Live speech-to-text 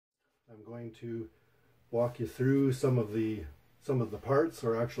I'm going to walk you through some of the parts,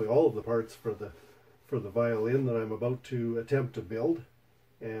 or actually all of the parts for the violin that I'm about to attempt to build,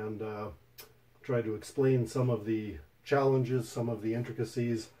 and try to explain some of the challenges, some of the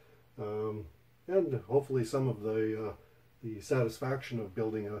intricacies, and hopefully some of the satisfaction of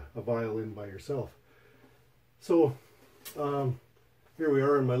building a violin by yourself. So here we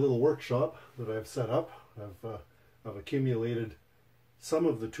are in my little workshop that I've set up. I've accumulated some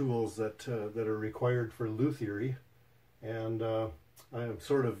of the tools that are required for luthiery, and I'm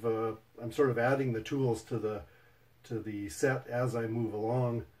sort of adding the tools to the set as I move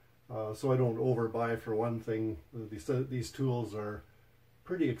along, so I don't overbuy. For one thing, these tools are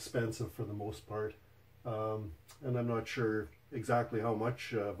pretty expensive for the most part, and I'm not sure exactly how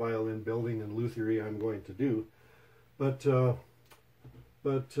much violin building and luthiery I'm going to do, but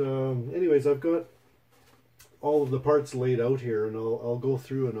anyways, I've got all of the parts laid out here, and I'll go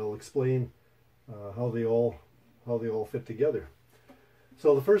through and I'll explain how they all fit together.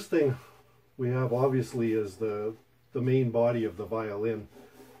 So the first thing we have obviously is the main body of the violin,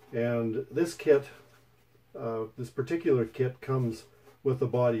 and this kit, this particular kit, comes with the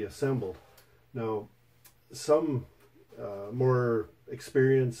body assembled. Now, some more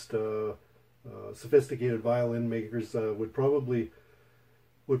experienced, sophisticated violin makers would probably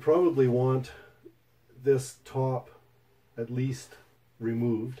want this top at least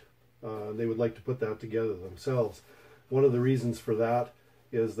removed. They would like to put that together themselves. One of the reasons for that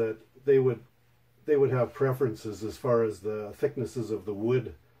is that they would have preferences as far as the thicknesses of the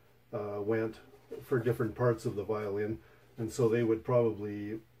wood went for different parts of the violin, and so they would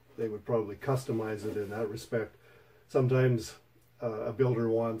probably customize it in that respect. Sometimes a builder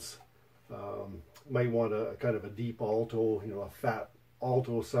might want a kind of a deep alto, a fat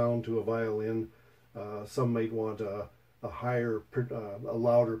alto sound to a violin. Some might want a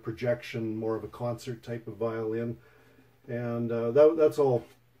louder projection, more of a concert type of violin, and that's all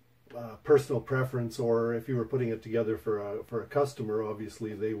personal preference. Or if you were putting it together for a customer,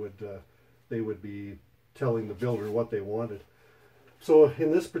 obviously they would be telling the builder what they wanted. So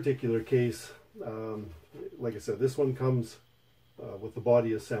in this particular case, like I said, this one comes with the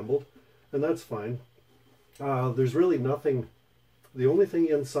body assembled, and that's fine. There's really nothing. The only thing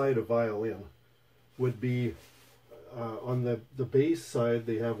inside a violin would be on the bass side.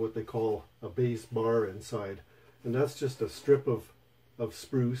 They have what they call a bass bar inside, and that's just a strip of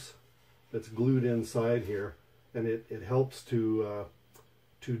spruce that's glued inside here, and it helps to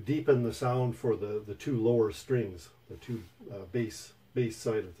deepen the sound for the two lower strings, the two bass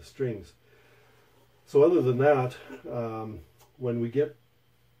side of the strings. So other than that, when we get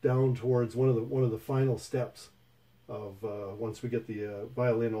down towards one of the final steps of once we get the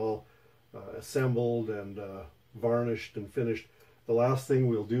violin all assembled and varnished and finished, the last thing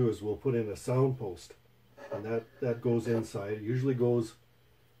we'll do is we'll put in a sound post, and that goes inside. It usually goes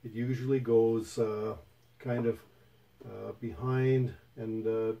kind of behind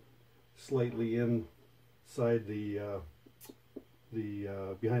and slightly inside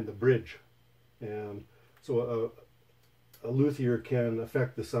behind the bridge, and so a luthier can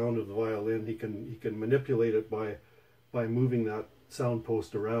affect the sound of the violin. He can manipulate it by moving that sound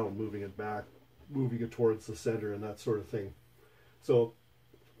post around, moving it back, moving it towards the center, and that sort of thing. So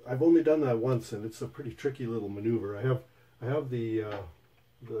I've only done that once, and it's a pretty tricky little maneuver. I have the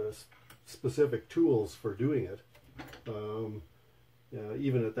specific tools for doing it.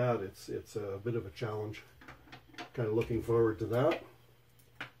 Even at that, it's a bit of a challenge. Kind of looking forward to that.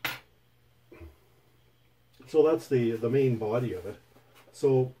 So that's the main body of it.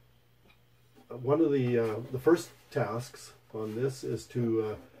 So one of the first tasks on this is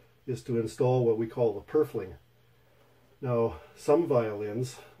to install what we call the purfling. Now, some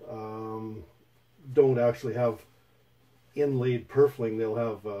violins don't actually have inlaid purfling. They'll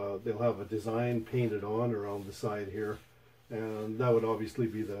have a design painted on around the side here, and that would obviously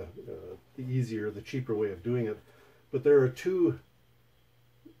be the easier, the cheaper way of doing it. But there are two,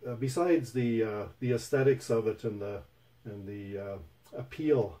 besides the aesthetics of it and the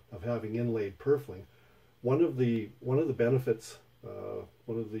appeal of having inlaid purfling. One of the benefits,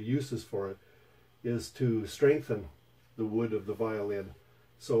 one of the uses for it, is to strengthen the wood of the violin.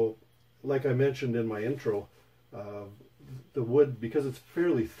 So, like I mentioned in my intro, the wood, because it's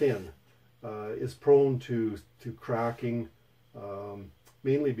fairly thin, is prone to cracking,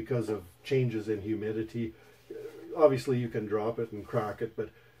 mainly because of changes in humidity. Obviously, you can drop it and crack it,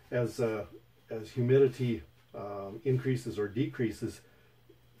 but as humidity increases or decreases,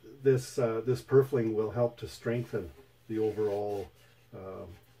 this purfling will help to strengthen the overall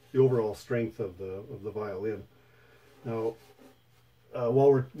strength of the violin. Now,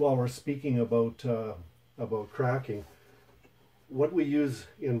 while we're speaking about cracking, what we use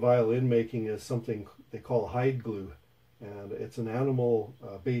in violin making is something they call hide glue, and it's an animal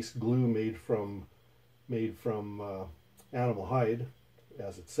based glue made from animal hide,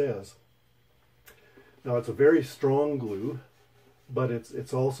 as it says. Now it's a very strong glue, but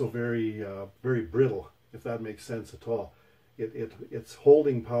it's also very very brittle, if that makes sense at all. Its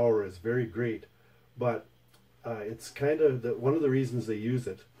holding power is very great, but it's kind of one of the reasons they use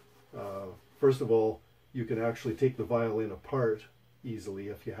it. First of all, you can actually take the violin apart easily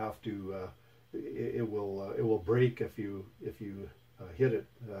if you have to. It will break if you hit it.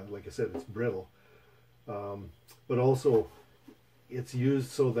 Like I said, it's brittle, but also it's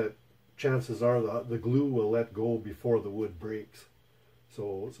used so that chances are the glue will let go before the wood breaks.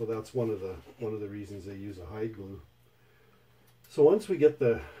 So that's one of the reasons they use a hide glue. So once we get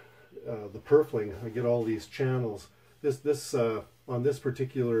the purfling, I get all these channels. This on this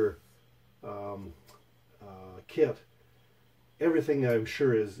particular kit, everything I'm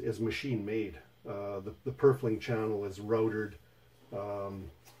sure is machine made. The purfling channel is routered.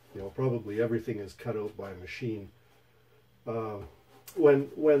 Probably everything is cut out by machine.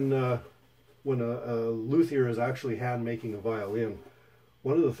 When a luthier is actually hand making a violin,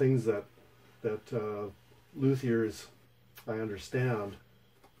 one of the things that luthiers, I understand,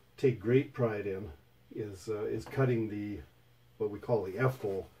 take great pride in is cutting what we call the F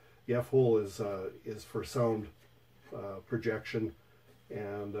hole. The F hole is for sound projection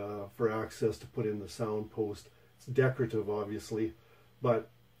and for access to put in the sound post. It's decorative, obviously, but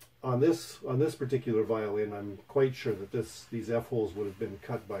on this particular violin, I'm quite sure that these F holes would have been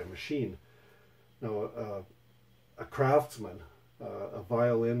cut by machine. Now, a craftsman, a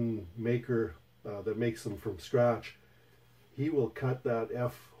violin maker that makes them from scratch, he will cut that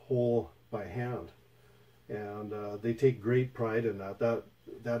F hole by hand, and they take great pride in that.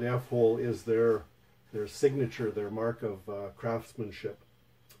 That F hole is their signature, their mark of craftsmanship.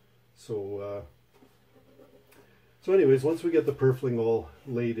 So anyways, once we get the purfling all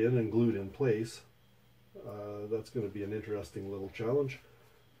laid in and glued in place, that's going to be an interesting little challenge.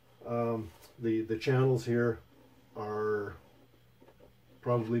 The channels here are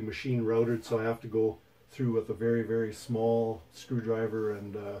probably machine routed, so I have to go through with a very, very small screwdriver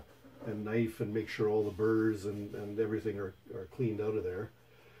and knife and make sure all the burrs and everything are cleaned out of there.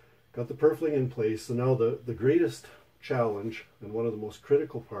 Got the purfling in place, so now the greatest challenge and one of the most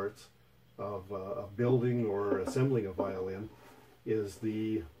critical parts of building or assembling a violin is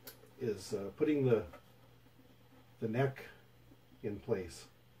putting the neck in place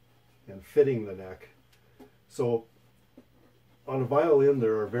and fitting the neck. So on a violin,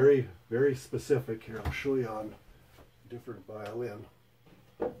 there are very, very specific, here I'll show you on a different violin,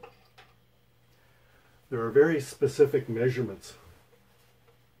 there are very specific measurements.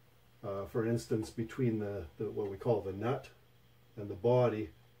 For instance, between the what we call the nut and the body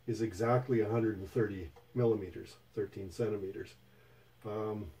is exactly 130 millimeters, 13 centimeters.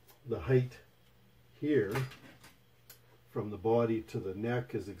 The height here from the body to the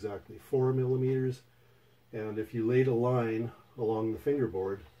neck is exactly 4 millimeters, and if you laid a line along the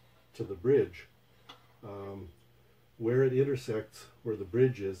fingerboard to the bridge, where it intersects, where the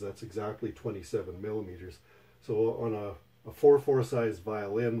bridge is, that's exactly 27 millimeters. So on a 4/4 size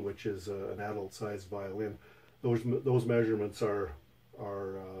violin, which is an adult size violin, those measurements are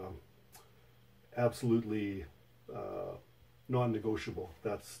absolutely non-negotiable.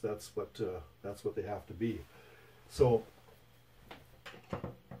 That's what they have to be. So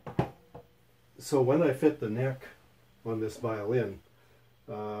when I fit the neck on this violin,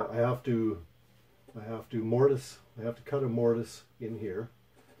 I have to mortise. I have to cut a mortise in here,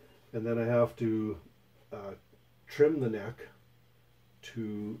 and then I have to trim the neck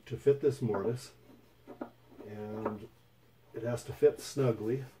to fit this mortise, and it has to fit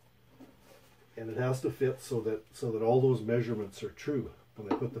snugly, and it has to fit so that all those measurements are true.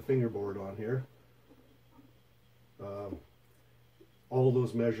 When I put the fingerboard on here, all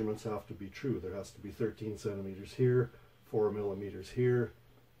those measurements have to be true. There has to be 13 centimeters here, 4 millimeters here,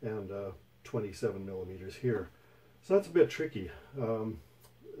 and 27 millimeters here. So that's a bit tricky.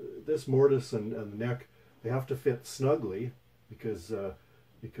 This mortise and the neck, they have to fit snugly because the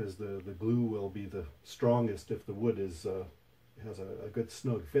glue will be the strongest if the wood has a good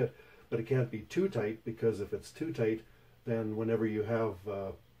snug fit. But it can't be too tight, because if it's too tight, then whenever you have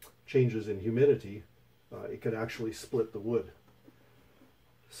changes in humidity, it could actually split the wood.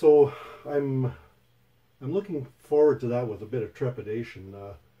 So I'm looking forward to that with a bit of trepidation.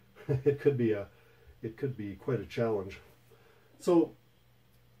 It could be quite a challenge. So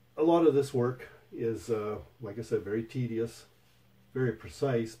a lot of this work is, like I said, very tedious. very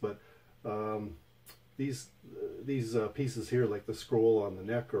precise, but these pieces here, like the scroll on the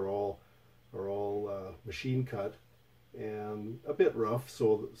neck, are all machine cut and a bit rough.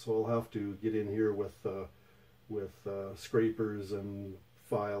 So I'll have to get in here with scrapers and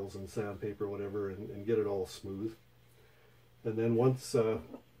files and sandpaper, whatever, and get it all smooth. And then once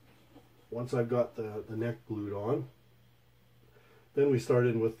I've got the neck glued on, then we start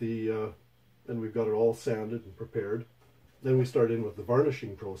in with the then we've got it all sanded and prepared. Then we start in with the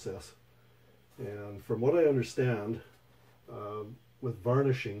varnishing process. And from what I understand, with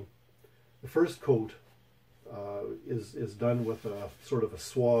varnishing, the first coat is done with a sort of a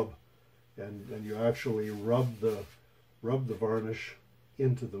swab, and you actually rub the varnish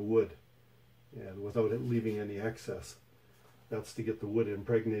into the wood, and without it leaving any excess. That's to get the wood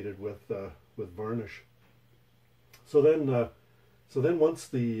impregnated with varnish. So then once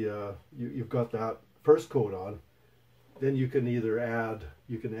you've got that first coat on, then you can either add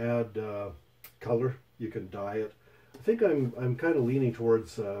color, you can dye it. I think I'm kind of leaning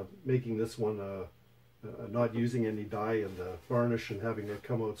towards making this one not using any dye in the varnish and having it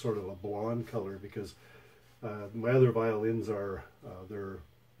come out sort of a blonde color, because my other violins are they're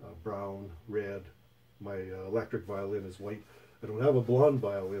brown, red. My electric violin is white. I don't have a blonde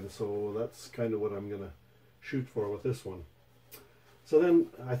violin, so that's kind of what I'm gonna shoot for with this one. So then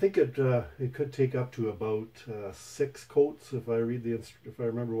I think it could take up to about 6 coats if I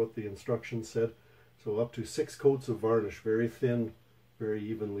remember what the instructions said. So up to 6 coats of varnish, very thin, very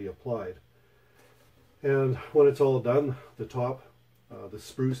evenly applied. And when it's all done, the top, the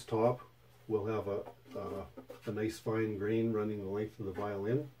spruce top, will have a nice fine grain running the length of the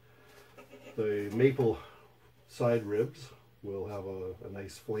violin. The maple side ribs will have a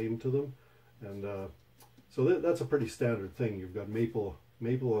nice flame to them, and so that's a pretty standard thing. You've got maple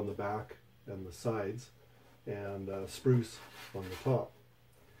on the back and the sides, and spruce on the top.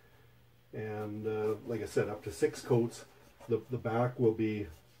 And like I said, up to 6 coats. The back will be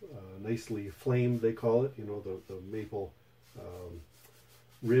nicely flamed, they call it. You know, the maple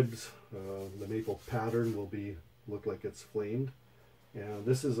ribs, the maple pattern will look like it's flamed. And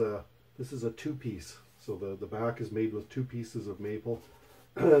this is a 2-piece. So the back is made with 2 pieces of maple,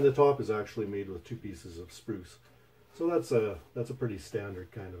 and the top is actually made with 2 pieces of spruce. So that's a pretty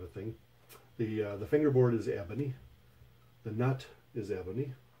standard kind of a thing. The fingerboard is ebony, the nut is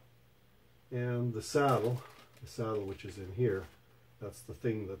ebony, and the saddle which is in here, that's the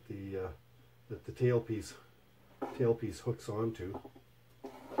thing that the tailpiece hooks onto,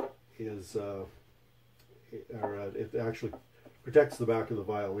 is it actually protects the back of the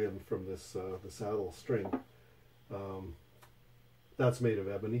violin from this the saddle string. That's made of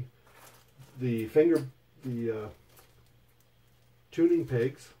ebony. The tuning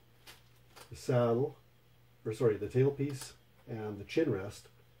pegs, the saddle, the tailpiece, and the chin rest,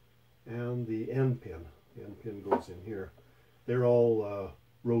 and the end pin. The end pin goes in here. They're all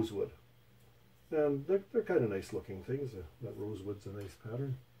rosewood, and they're kind of nice looking things. That rosewood's a nice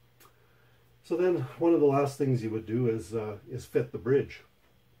pattern. So then one of the last things you would do is fit the bridge.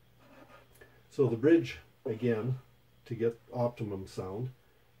 So the bridge, again, to get optimum sound,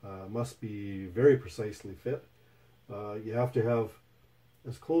 must be very precisely fit. You have to have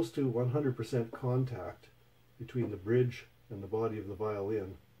as close to 100% contact between the bridge and the body of the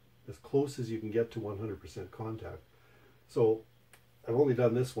violin, as close as you can get to 100% contact. So I've only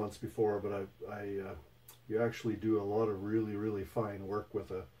done this once before, but you actually do a lot of really fine work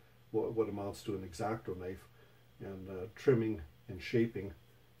with what amounts to an X-Acto knife, and trimming and shaping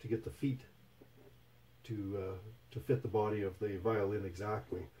to get the feet to fit the body of the violin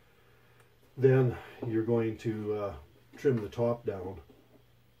exactly. Then you're going to trim the top down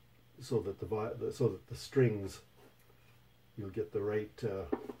so that the strings, you'll get the right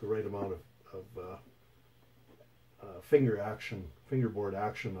amount of fingerboard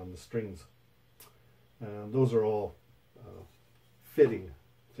action on the strings. And those are all fitting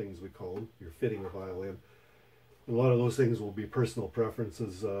things, we call them. You're fitting a violin. A lot of those things will be personal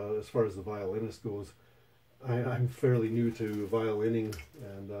preferences as far as the violinist goes. I'm fairly new to violining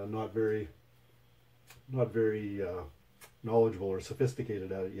and not very knowledgeable or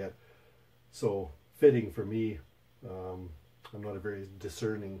sophisticated at it yet. So fitting for me, I'm not a very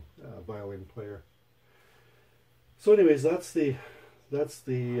discerning violin player. So anyways, that's the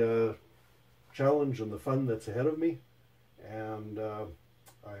challenge and the fun that's ahead of me, and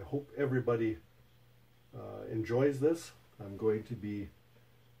I hope everybody enjoys this. I'm going to be,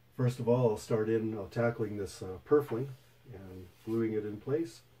 first of all, I'll start tackling this purfling and gluing it in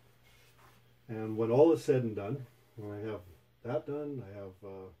place. And when all is said and done, when I have that done, I have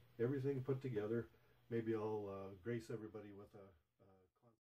everything put together, maybe I'll grace everybody with a